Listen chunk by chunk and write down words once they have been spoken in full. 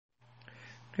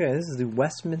Okay, this is the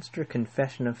Westminster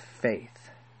Confession of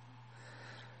Faith,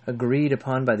 agreed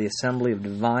upon by the Assembly of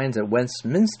Divines at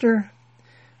Westminster,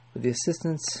 with the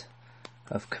assistance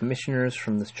of commissioners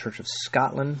from the Church of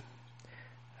Scotland,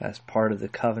 as part of the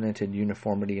covenanted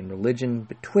uniformity in religion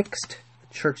betwixt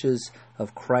the churches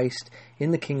of Christ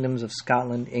in the kingdoms of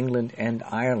Scotland, England, and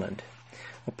Ireland,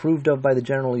 approved of by the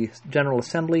General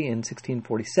Assembly in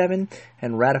 1647,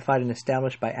 and ratified and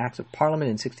established by Acts of Parliament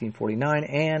in 1649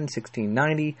 and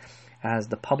 1690 as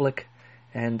the public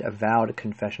and avowed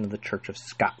confession of the Church of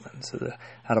Scotland. So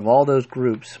out of all those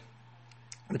groups,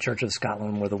 the Church of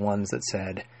Scotland were the ones that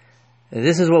said,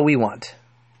 this is what we want.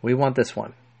 We want this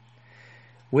one,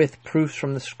 with proofs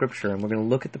from the Scripture, and we're going to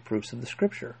look at the proofs of the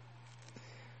Scripture,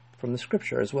 from the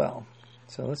Scripture as well.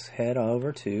 So let's head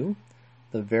over to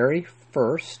the very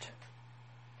first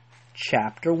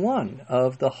chapter 1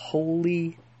 of the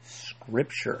Holy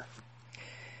Scripture.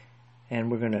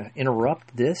 And we're going to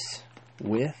interrupt this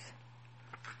with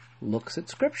looks at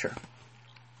Scripture.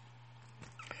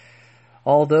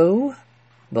 Although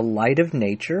the light of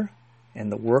nature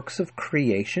and the works of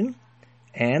creation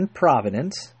and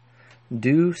providence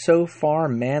do so far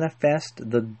manifest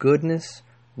the goodness,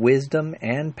 wisdom,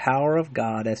 and power of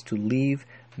God as to leave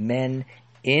men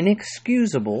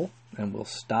inexcusable, and we'll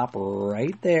stop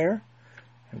right there,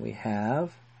 and we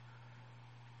have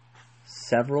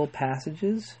several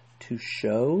passages to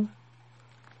show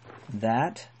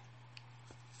that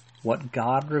what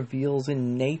God reveals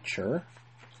in nature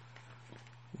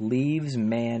leaves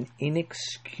man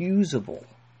inexcusable.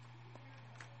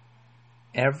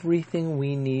 Everything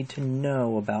we need to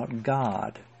know about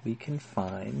God we can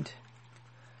find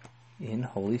in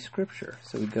Holy Scripture.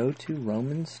 So we go to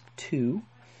Romans 2:14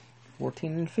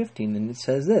 and 15, and it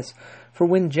says this: For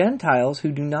when Gentiles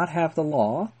who do not have the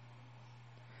law,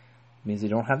 means they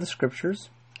don't have the Scriptures,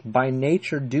 by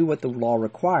nature do what the law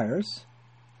requires,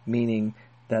 meaning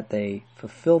that they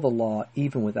fulfill the law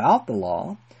even without the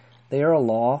law, they are a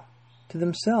law to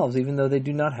themselves, even though they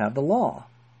do not have the law.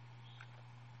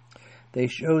 They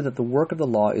show that the work of the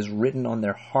law is written on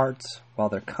their hearts, while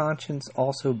their conscience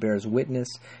also bears witness,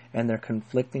 and their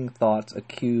conflicting thoughts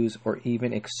accuse or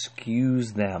even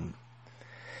excuse them.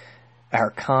 Our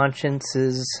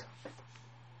consciences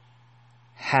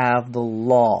have the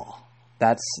law.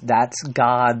 That's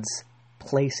God's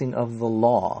placing of the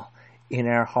law in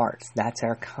our hearts. That's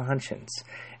our conscience.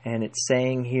 And it's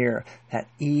saying here that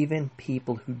even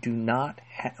people who do not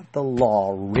have the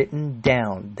law written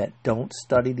down, that don't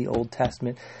study the Old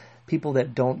Testament, people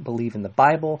that don't believe in the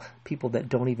Bible, people that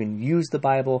don't even use the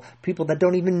Bible, people that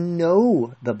don't even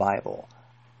know the Bible,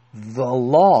 the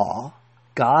law,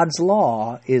 God's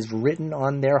law, is written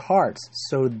on their hearts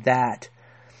so that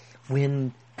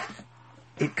when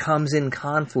it comes in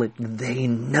conflict, they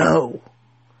know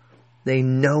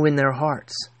in their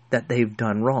hearts that they've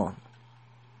done wrong.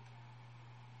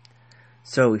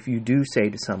 So if you do say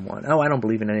to someone, oh, I don't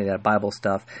believe in any of that Bible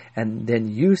stuff, and then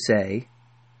you say,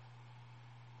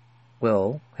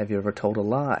 well, have you ever told a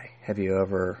lie? Have you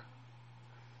ever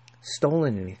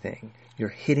stolen anything? You're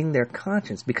hitting their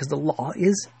conscience because the law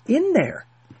is in there.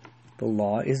 The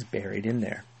law is buried in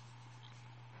there.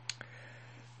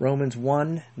 Romans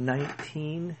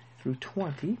 1:19 through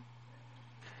 20.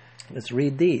 Let's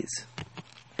read these.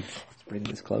 Let's bring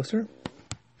this closer.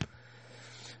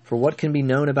 For what can be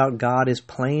known about God is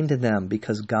plain to them,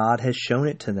 because God has shown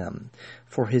it to them.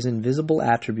 For his invisible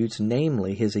attributes,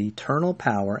 namely his eternal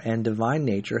power and divine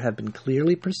nature, have been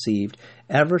clearly perceived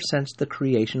ever since the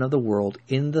creation of the world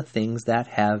in the things that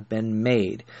have been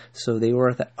made, so they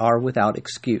are without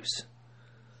excuse.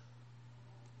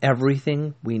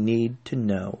 Everything we need to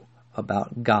know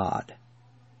about God,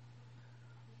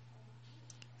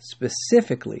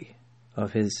 specifically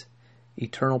of his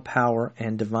eternal power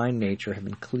and divine nature, have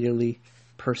been clearly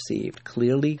perceived,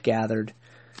 clearly gathered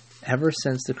ever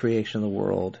since the creation of the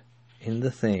world in the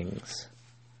things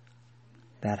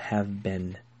that have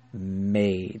been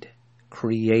made.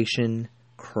 Creation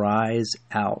cries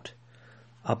out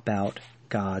about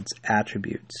God's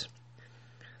attributes.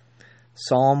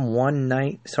 Psalm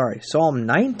 19,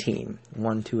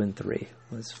 1, 2, and 3.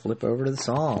 Let's flip over to the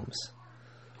Psalms.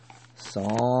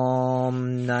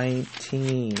 Psalm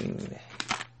 19.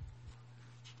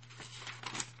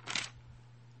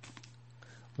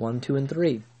 1, 2, and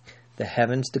 3. The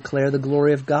heavens declare the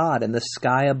glory of God, and the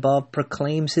sky above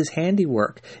proclaims his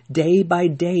handiwork. Day by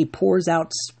day pours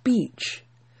out speech.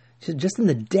 Just in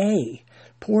the day,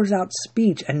 pours out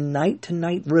speech, and night to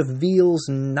night reveals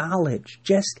knowledge.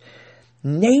 Just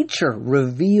nature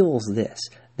reveals this.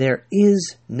 There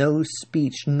is no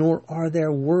speech, nor are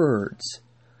there words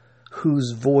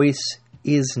whose voice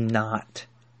is not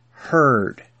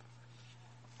heard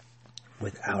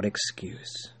without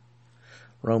excuse.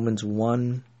 Romans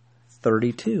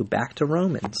 1:32. Back to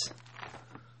Romans.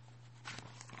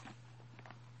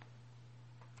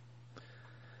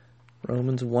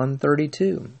 Romans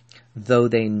 1:32. Though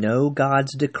they know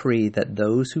God's decree that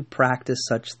those who practice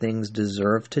such things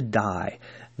deserve to die,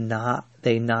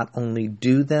 they not only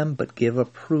do them, but give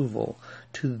approval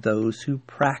to those who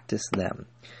practice them.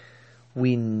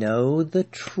 We know the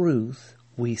truth,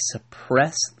 we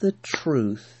suppress the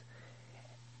truth,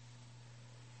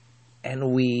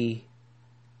 and we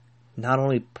not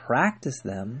only practice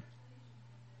them,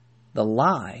 the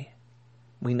lie,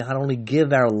 we not only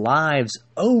give our lives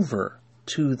over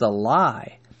to the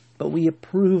lie, but we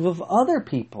approve of other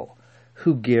people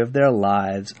who give their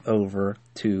lives over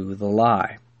to the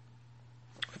lie.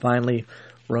 Finally,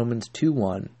 Romans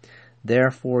 2:1.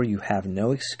 Therefore you have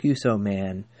no excuse, O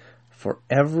man, for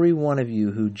every one of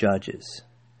you who judges.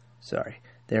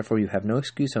 Therefore you have no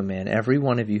excuse, O man, every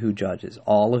one of you who judges,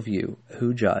 all of you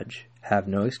who judge, have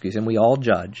no excuse. And we all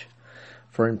judge.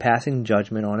 For in passing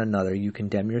judgment on another, you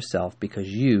condemn yourself, because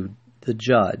you, the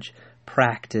judge,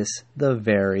 practice the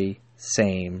very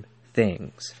same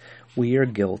things. We are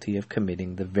guilty of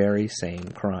committing the very same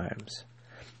crimes.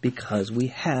 Because we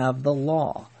have the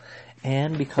law.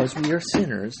 And because we are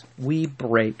sinners, we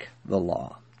break the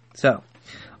law. So,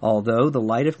 although the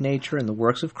light of nature and the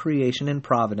works of creation and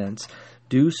providence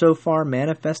do so far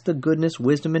manifest the goodness,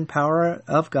 wisdom, and power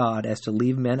of God as to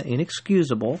leave men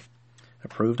inexcusable,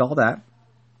 approved all that,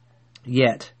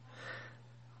 yet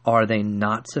are they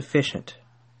not sufficient?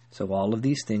 So all of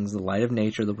these things, the light of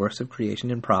nature, the works of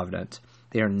creation and providence,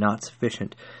 they are not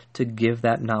sufficient to give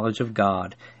that knowledge of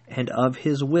God and of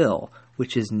His will,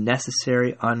 which is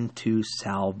necessary unto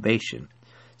salvation.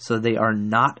 So they are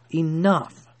not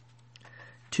enough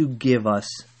to give us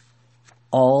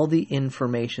all the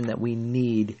information that we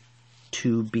need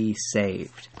to be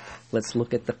saved. Let's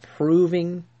look at the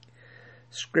proving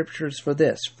scriptures for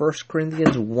this. 1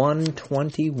 Corinthians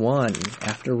 1:21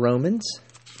 after Romans.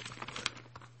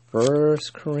 1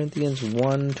 Corinthians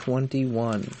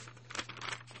 1:21.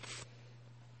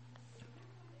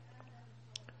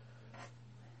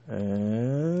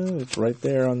 It's right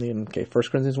there on the... 1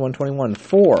 Corinthians 1:21.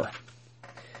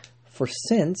 For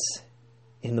since,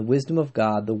 in the wisdom of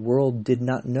God, the world did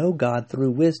not know God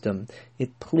through wisdom,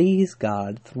 it pleased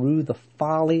God through the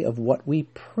folly of what we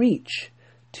preach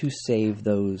to save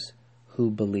those who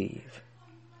believe.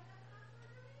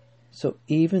 So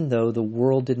even though the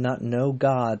world did not know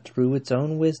God through its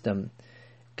own wisdom,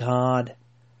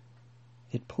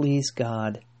 it pleased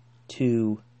God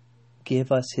to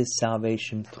give us His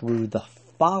salvation through the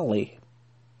folly,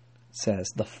 it says,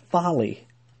 the folly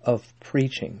of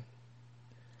preaching.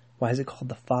 Why is it called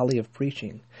the folly of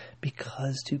preaching?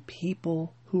 Because to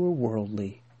people who are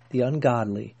worldly, the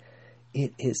ungodly,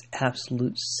 it is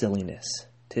absolute silliness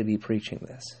to be preaching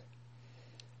this.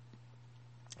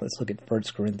 Let's look at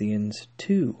 1 Corinthians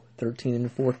 2:13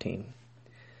 and 14.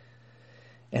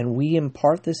 And we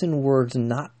impart this in words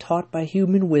not taught by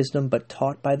human wisdom, but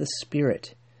taught by the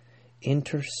Spirit,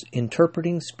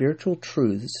 interpreting spiritual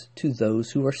truths to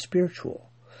those who are spiritual.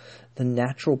 The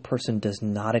natural person does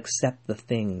not accept the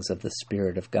things of the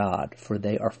Spirit of God, for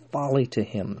they are folly to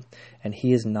him, and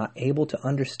he is not able to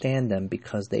understand them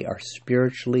because they are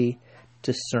spiritually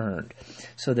discerned.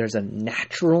 So there's a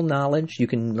natural knowledge. You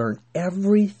can learn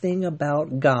everything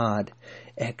about God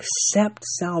except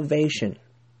salvation.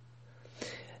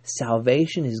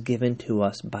 Salvation is given to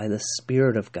us by the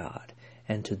Spirit of God,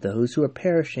 and to those who are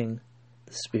perishing,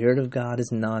 the Spirit of God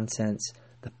is nonsense.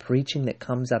 The preaching that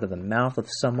comes out of the mouth of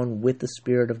someone with the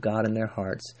Spirit of God in their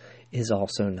hearts is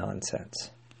also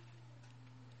nonsense.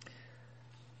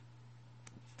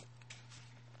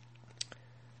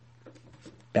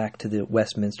 Back to the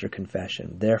Westminster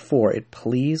Confession. Therefore, it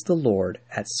pleased the Lord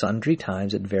at sundry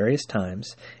times, at various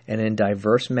times, and in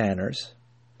diverse manners,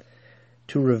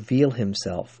 to reveal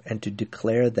Himself and to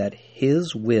declare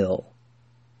His will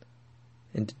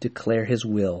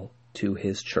to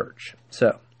His church.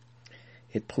 So,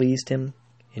 it pleased Him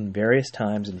in various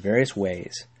times and various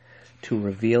ways to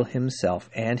reveal Himself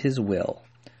and His will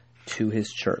to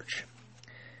His church.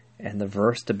 And the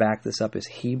verse to back this up is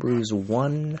Hebrews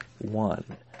 1:1.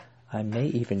 I may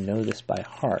even know this by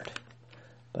heart,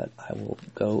 but I will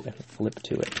go and flip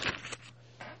to it.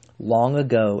 Long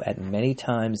ago, at many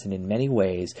times and in many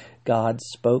ways, God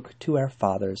spoke to our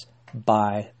fathers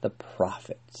by the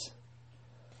prophets.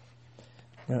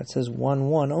 Now it says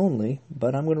 1:1 only,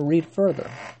 but I'm going to read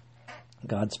further.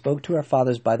 God spoke to our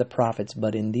fathers by the prophets,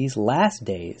 but in these last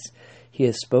days He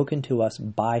has spoken to us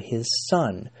by His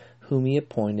Son, whom he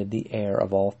appointed the heir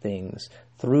of all things.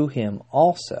 Through him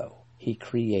also he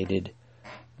created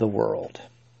the world.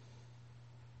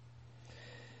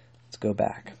 Let's go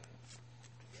back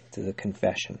to the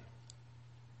confession.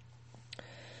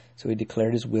 So he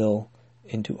declared his will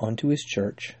unto his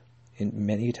church in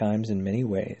many times in many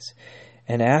ways.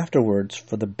 And afterwards,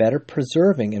 for the better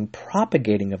preserving and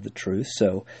propagating of the truth,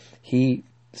 so he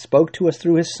spoke to us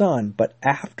through his Son, but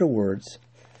afterwards,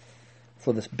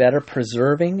 for this better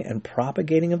preserving and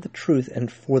propagating of the truth,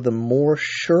 and for the more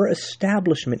sure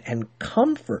establishment and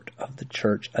comfort of the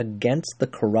church against the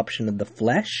corruption of the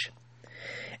flesh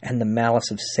and the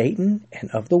malice of Satan and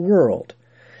of the world,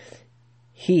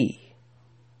 he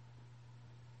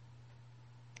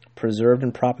preserved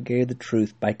and propagated the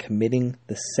truth by committing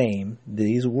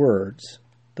these words,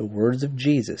 the words of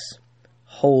Jesus,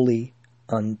 wholly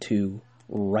unto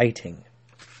writing.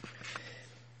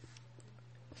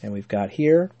 And we've got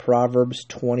here Proverbs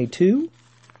 22.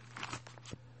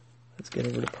 Let's get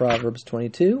over to Proverbs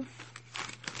 22.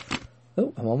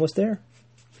 Oh, I'm almost there.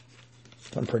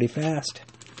 I'm pretty fast.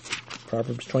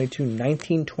 Proverbs 22,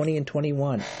 19, 20, and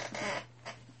 21.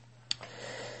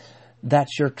 That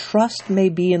your trust may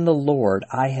be in the Lord,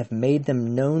 I have made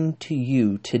them known to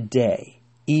you today,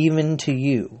 even to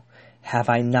you. Have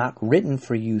I not written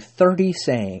for you 30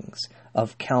 sayings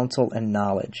of counsel and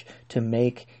knowledge, to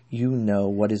make you know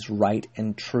what is right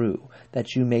and true,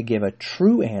 that you may give a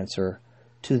true answer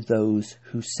to those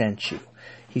who sent you?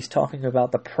 He's talking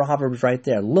about the Proverbs right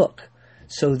there. Look,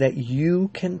 so that you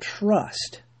can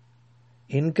trust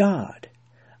in God.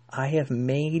 I have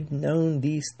made known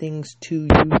these things to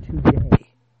you today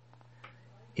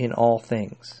in all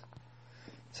things.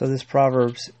 So this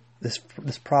proverb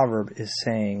is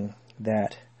saying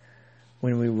that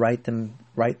when we write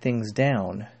things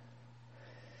down,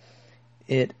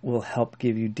 it will help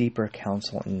give you deeper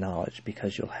counsel and knowledge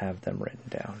because you'll have them written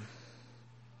down.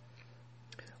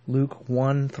 Luke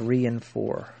 1, 3, and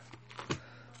 4.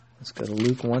 Let's go to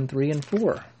Luke 1, 3, and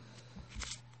 4.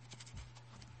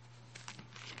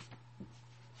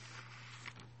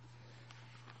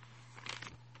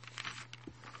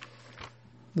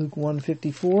 Luke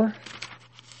 1:54,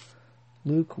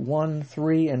 Luke 1,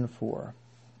 3, and 4.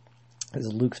 This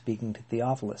is Luke speaking to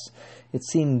Theophilus. It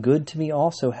seemed good to me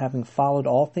also, having followed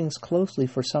all things closely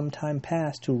for some time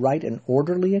past, to write an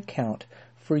orderly account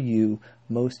for you,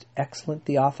 most excellent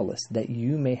Theophilus, that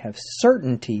you may have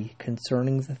certainty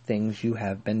concerning the things you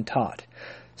have been taught.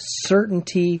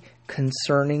 Certainty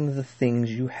concerning the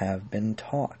things you have been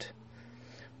taught.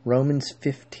 Romans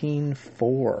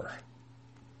 15:4.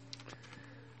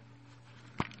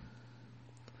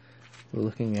 We're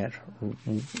looking at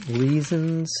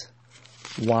reasons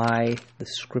why the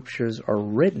scriptures are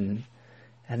written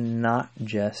and not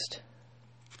just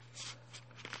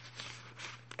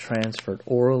transferred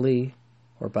orally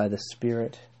or by the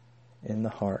Spirit in the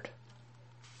heart.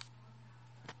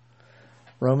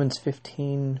 Romans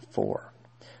 15:4.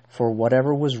 For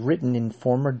whatever was written in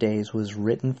former days was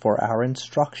written for our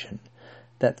instruction,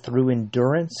 that through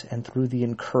endurance and through the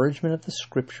encouragement of the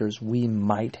scriptures we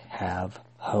might have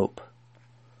hope.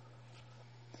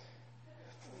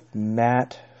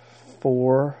 Matt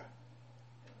 4,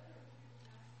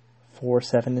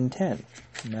 7, and 10.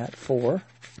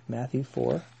 Matthew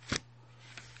 4,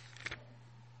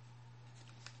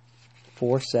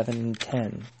 7, and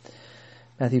 10.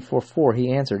 Matthew 4:4,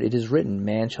 he answered, It is written,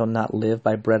 Man shall not live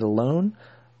by bread alone,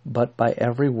 but by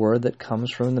every word that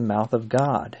comes from the mouth of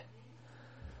God.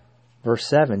 Verse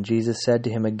 7, Jesus said to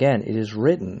him again, It is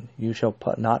written, You shall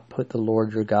not put the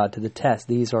Lord your God to the test.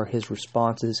 These are his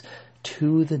responses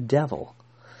to the devil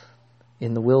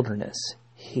in the wilderness.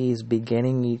 He's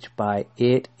beginning each by,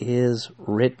 It is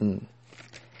written.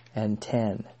 And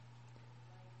 10.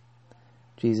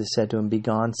 Jesus said to him,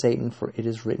 Begone, Satan, for it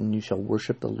is written, You shall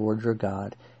worship the Lord your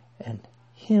God, and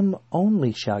him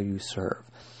only shall you serve.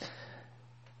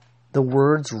 The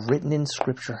words written in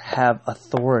Scripture have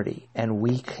authority, and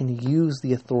we can use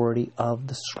the authority of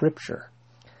the Scripture.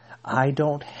 I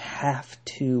don't have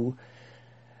to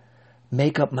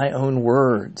make up my own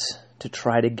words to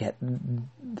try to get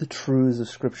the truths of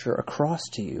Scripture across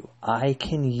to you. I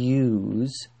can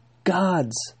use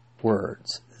God's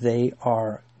words. They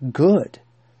are good.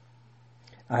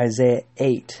 Isaiah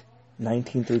 8,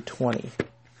 19 through 20.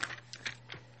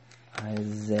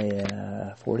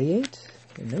 Isaiah 48?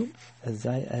 Nope.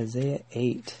 Isaiah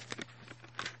 8,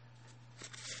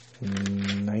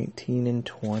 19 and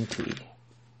 20.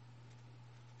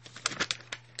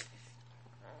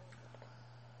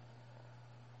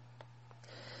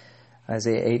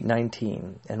 Isaiah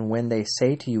 8:19, and when they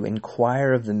say to you,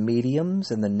 inquire of the mediums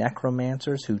and the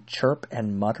necromancers who chirp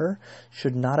and mutter,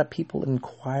 should not a people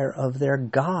inquire of their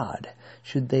God?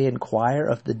 Should they inquire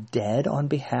of the dead on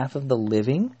behalf of the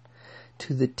living?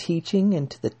 To the teaching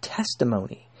and to the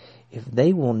testimony, if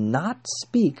they will not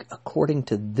speak according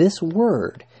to this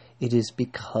word, it is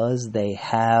because they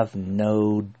have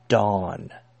no dawn.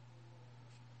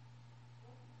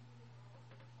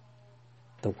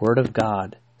 The word of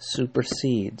God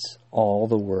supersedes all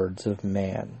the words of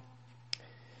man.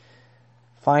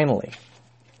 Finally,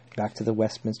 back to the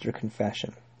Westminster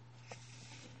Confession.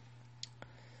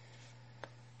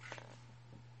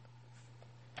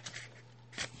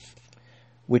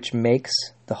 Which makes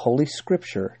the Holy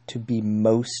Scripture to be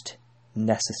most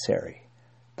necessary.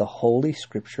 The Holy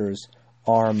Scriptures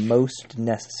are most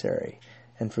necessary.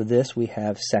 And for this we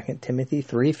have 2 Timothy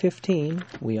 3:15.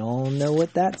 We all know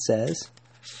what that says.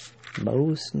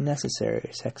 Most necessary.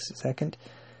 2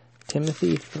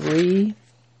 Timothy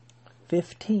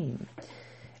 3:15.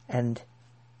 And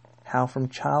how from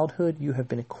childhood you have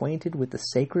been acquainted with the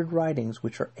sacred writings,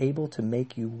 which are able to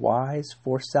make you wise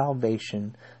for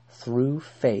salvation through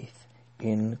faith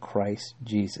in Christ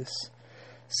Jesus.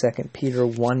 2 Peter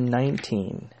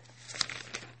 1:19.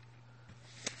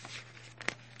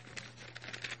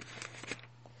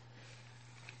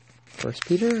 First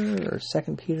Peter or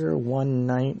 2 Peter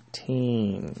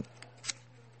 1:19.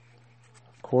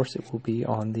 Of course, it will be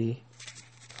on the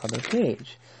other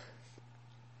page.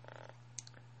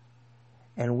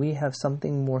 And we have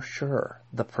something more sure,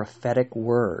 the prophetic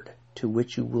word, to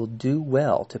which you will do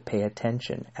well to pay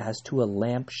attention, as to a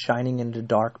lamp shining in a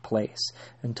dark place,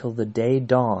 until the day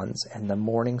dawns and the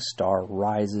morning star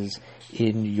rises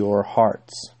in your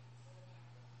hearts.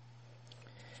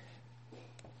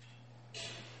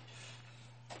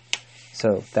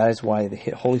 So that is why the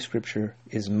Holy Scripture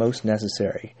is most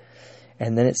necessary.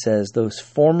 And then it says, those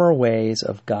former ways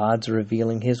of God's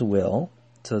revealing His will,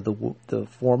 so the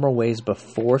former ways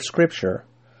before Scripture,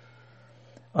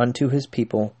 unto His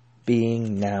people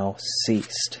being now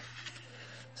ceased.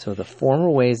 So the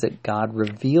former ways that God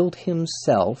revealed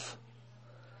Himself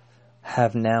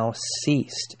have now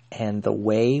ceased. And the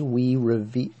way we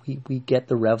get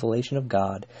the revelation of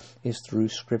God is through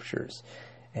Scriptures.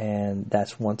 And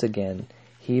that's once again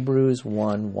Hebrews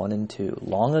 1:1 and 2.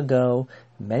 Long ago,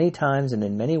 many times and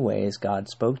in many ways, God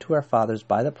spoke to our fathers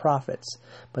by the prophets.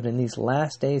 But in these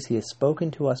last days He has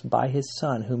spoken to us by His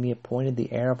Son, whom He appointed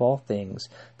the heir of all things,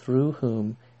 through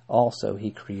whom also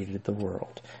He created the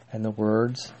world. And the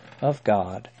words of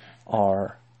God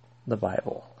are the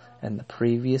Bible. And the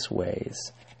previous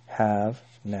ways have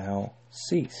now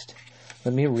ceased.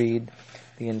 Let me read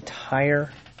the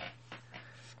entire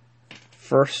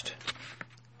first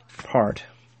part,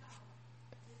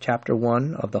 chapter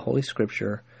 1 of the Holy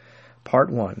Scripture, part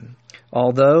 1.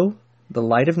 Although the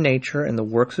light of nature and the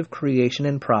works of creation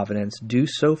and providence do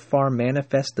so far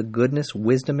manifest the goodness,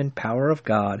 wisdom, and power of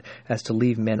God as to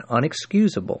leave men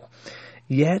unexcusable,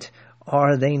 yet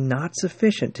are they not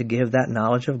sufficient to give that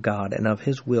knowledge of God and of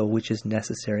His will which is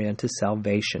necessary unto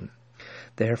salvation.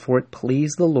 Therefore it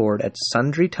pleased the Lord at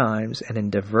sundry times and in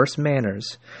diverse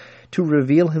manners to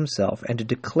reveal Himself and to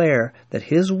declare that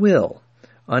His will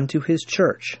unto His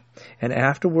church, and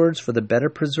afterwards for the better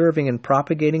preserving and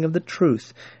propagating of the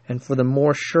truth, and for the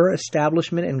more sure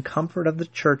establishment and comfort of the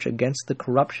church against the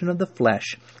corruption of the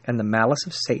flesh and the malice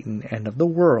of Satan and of the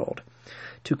world,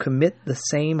 to commit the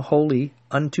same wholly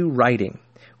unto writing,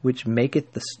 which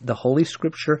maketh the Holy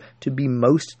Scripture to be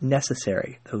most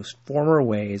necessary, those former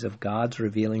ways of God's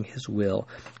revealing His will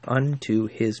unto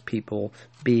His people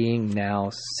being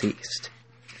now ceased.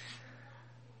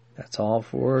 That's all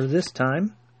for this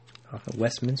time on the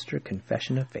Westminster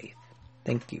Confession of Faith.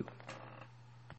 Thank you.